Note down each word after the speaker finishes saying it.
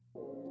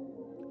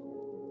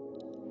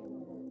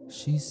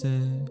She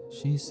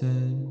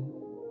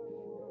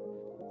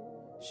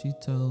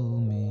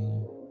told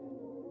me,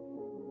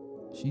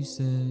 she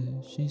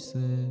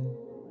said,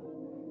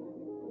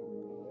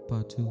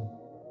 part two.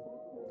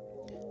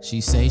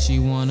 She say she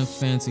want a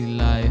fancy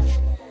life.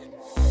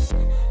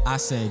 I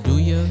said, do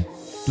ya?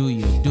 Do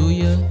ya? Do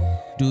ya?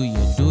 Do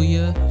ya? Do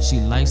ya? She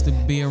likes to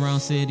be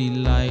around city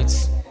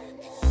lights.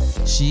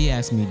 She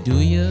asked me, do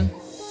ya?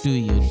 Do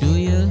ya? Do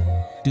ya?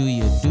 Do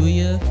ya? Do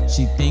ya?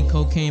 She think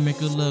cocaine make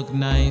her look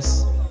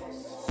nice.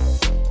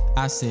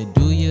 I said,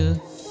 do ya?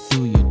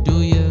 Do ya?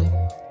 Do ya?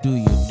 Do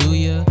ya? Do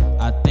ya?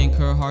 I think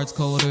her heart's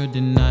colder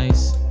than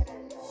ice.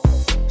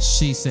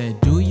 She said,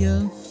 do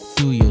ya?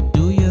 Do ya?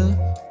 Do ya?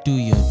 Do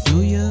ya?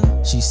 Do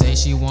ya? She say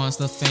she wants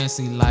the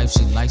fancy life.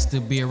 She likes to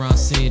be around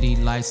city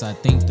lights. I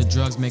think the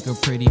drugs make her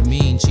pretty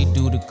mean. She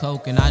do the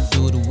coke and I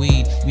do the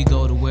weed. We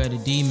go to where the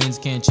demons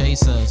can't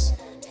chase us.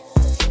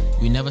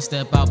 We never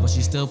step out, but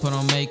she still put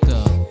on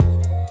makeup.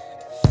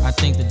 I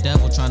think the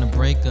devil trying to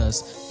break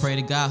us. Pray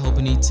to God,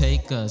 hoping he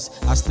take us.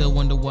 I still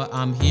wonder what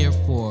I'm here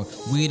for.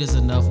 Weed is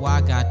enough, why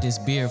I got this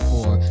beer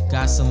for?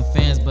 Got some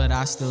fans, but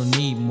I still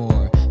need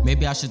more.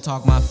 Maybe I should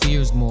talk my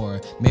fears more.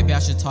 Maybe I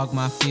should talk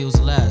my feels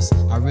less.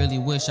 I really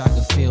wish I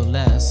could feel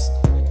less.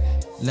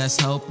 Less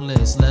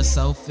hopeless, less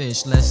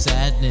selfish, less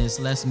sadness,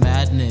 less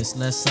madness,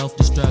 less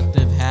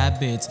self-destructive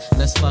habits,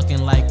 less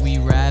fucking like we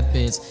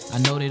rabbits. I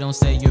know they don't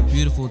say you're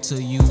beautiful till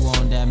you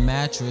on that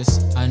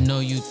mattress. I know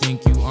you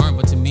think you aren't,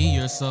 but to me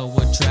you're so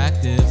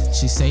attractive.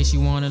 She say she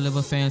wanna live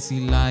a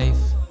fancy life.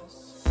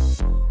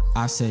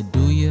 I said,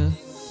 do ya?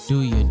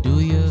 Do ya?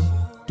 Do ya?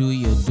 Do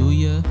ya? Do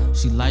ya?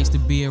 She likes to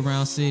be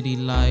around city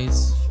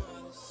lights.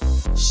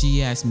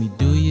 She asked me,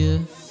 do ya?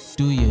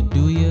 Do ya?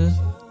 Do ya?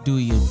 Do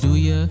ya? Do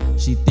ya?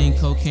 She think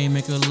cocaine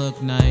make her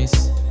look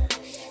nice.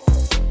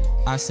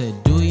 I said,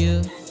 do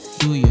ya?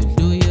 Do ya?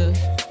 Do ya?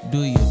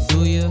 Do ya?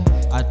 Do ya?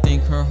 I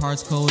think her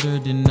heart's colder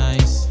than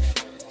ice.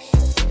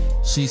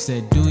 She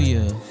said, do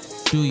ya?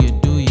 Do ya?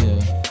 Do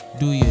ya?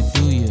 Do ya?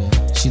 Do ya?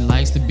 She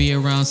likes to be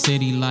around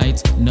city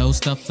lights, no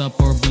stuffed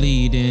up or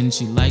bleeding.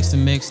 She likes to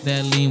mix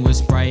that lean with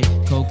Sprite.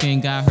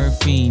 Cocaine got her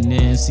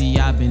fiending. See,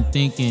 I've been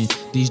thinking,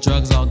 these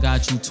drugs all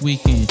got you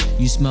tweaking.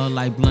 You smell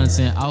like blunts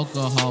and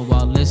alcohol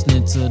while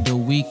listening to The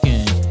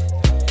Weeknd.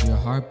 Your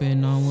heart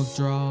been on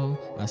withdrawal,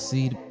 I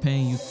see the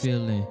pain you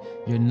feeling.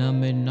 You're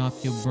numbing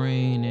off your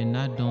brain and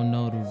I don't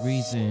know the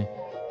reason.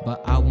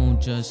 But I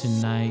won't judge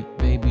tonight,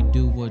 baby,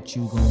 do what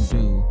you gon'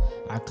 do.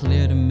 I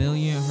cleared a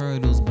million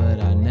hurdles, but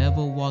I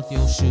never walked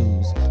your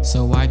shoes.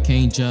 So I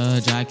can't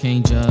judge, I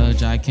can't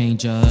judge, I can't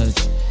judge.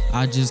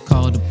 I just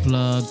called the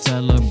plug,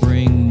 tell her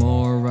bring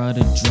more of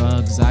the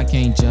drugs. I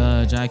can't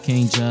judge, I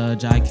can't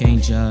judge, I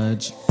can't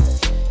judge.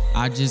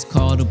 I just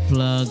called the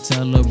plug,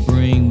 tell her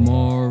bring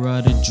more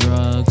of the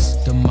drugs.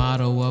 The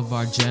motto of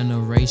our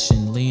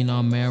generation, lean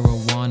on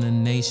marijuana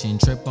nation.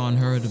 Trip on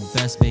her, the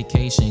best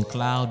vacation.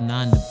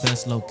 Cloud9, the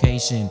best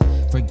location.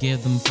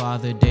 Forgive them,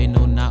 Father, they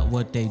know not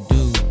what they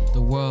do.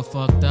 The world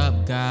fucked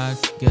up, God,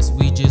 guess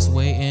we just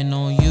waiting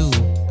on you.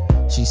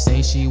 She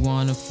say she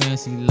want a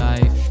fancy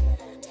life.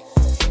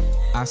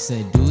 I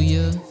said, do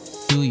ya?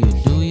 Do ya?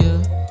 Do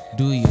ya?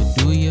 Do ya?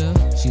 Do ya?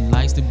 She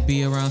likes to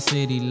be around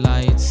city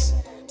lights.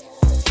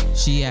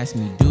 She asked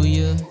me, do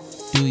ya?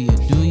 Do ya?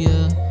 Do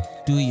ya?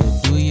 Do ya?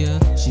 Do ya?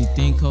 She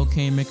think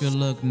cocaine make her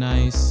look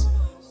nice.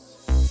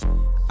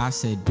 I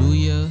said, do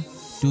ya?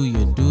 Do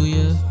ya? Do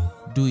ya?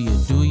 Do ya?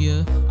 Do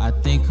ya? I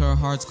think her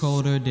heart's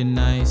colder than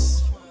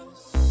ice.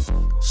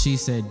 She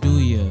said, do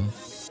ya?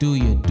 Do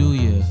ya? Do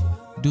ya?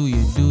 Do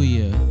ya? Do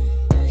ya?